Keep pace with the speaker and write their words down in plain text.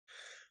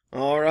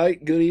All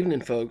right, good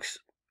evening, folks.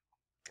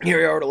 Here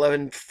we are at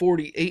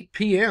 11:48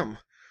 p.m.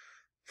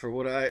 for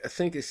what I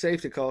think is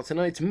safe to call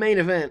tonight's main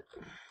event.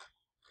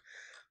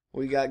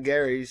 We got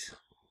Gary's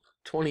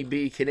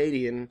 20B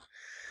Canadian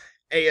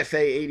AFA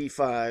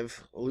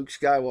 85, Luke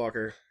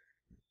Skywalker.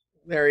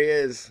 There he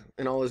is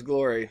in all his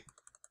glory.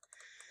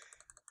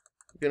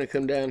 Gonna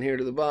come down here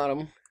to the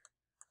bottom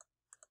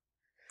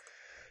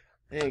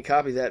and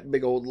copy that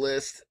big old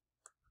list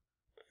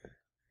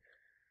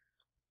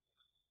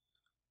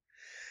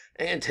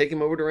and take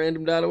him over to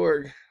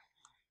random.org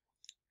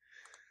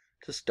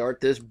to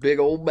start this big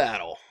old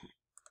battle.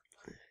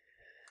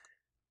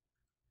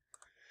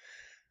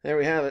 There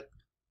we have it.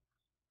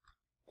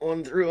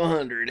 1 through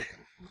 100.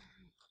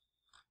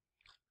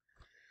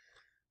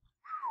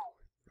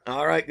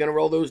 All right, gonna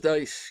roll those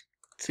dice.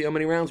 See how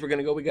many rounds we're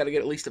gonna go. We got to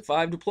get at least a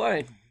 5 to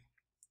play.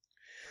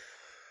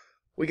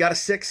 We got a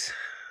 6,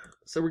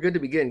 so we're good to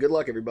begin. Good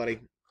luck, everybody.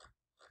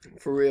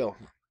 For real.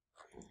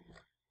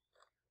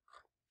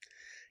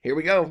 Here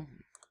we go.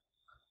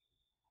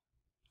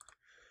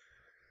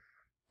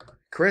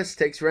 Chris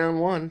takes round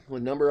 1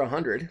 with number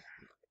 100.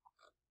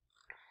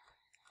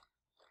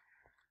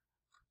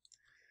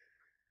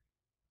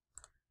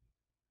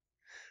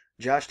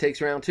 Josh takes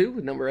round 2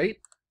 with number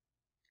 8.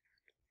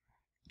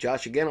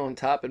 Josh again on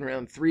top in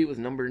round 3 with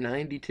number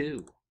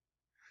 92.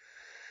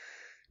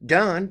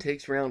 Don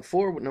takes round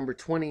 4 with number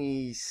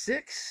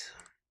 26.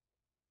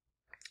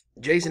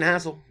 Jason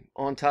Hassel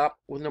on top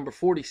with number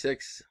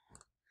 46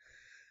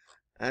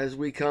 as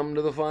we come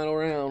to the final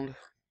round.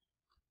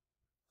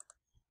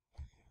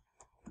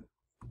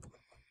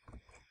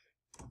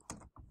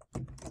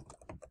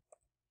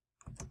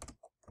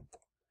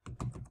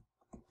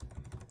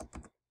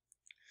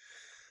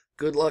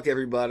 Good luck,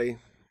 everybody.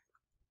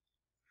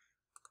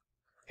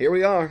 Here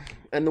we are,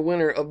 and the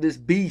winner of this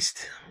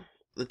beast,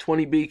 the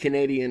 20B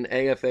Canadian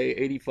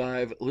AFA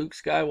 85 Luke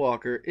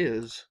Skywalker,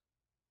 is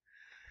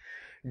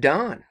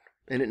Don.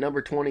 And at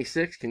number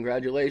 26,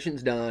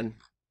 congratulations, Don.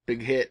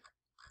 Big hit.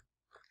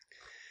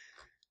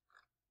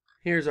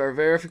 Here's our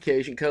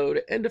verification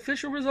code and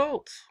official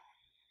results.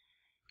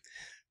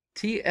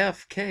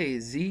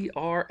 TFKZRA.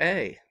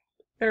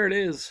 There it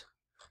is.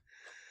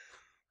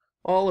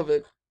 All of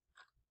it.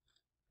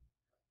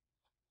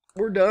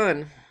 We're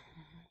done.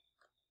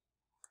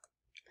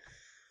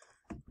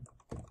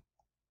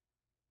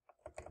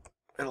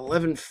 At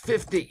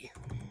 11:50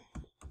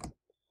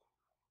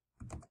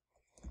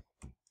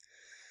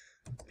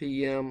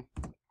 p.m.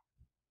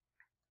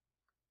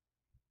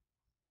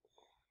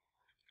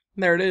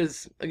 There it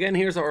is. Again,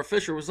 here's our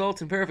official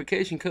results and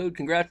verification code.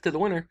 Congrats to the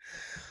winner.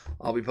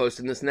 I'll be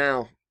posting this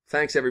now.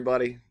 Thanks,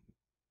 everybody.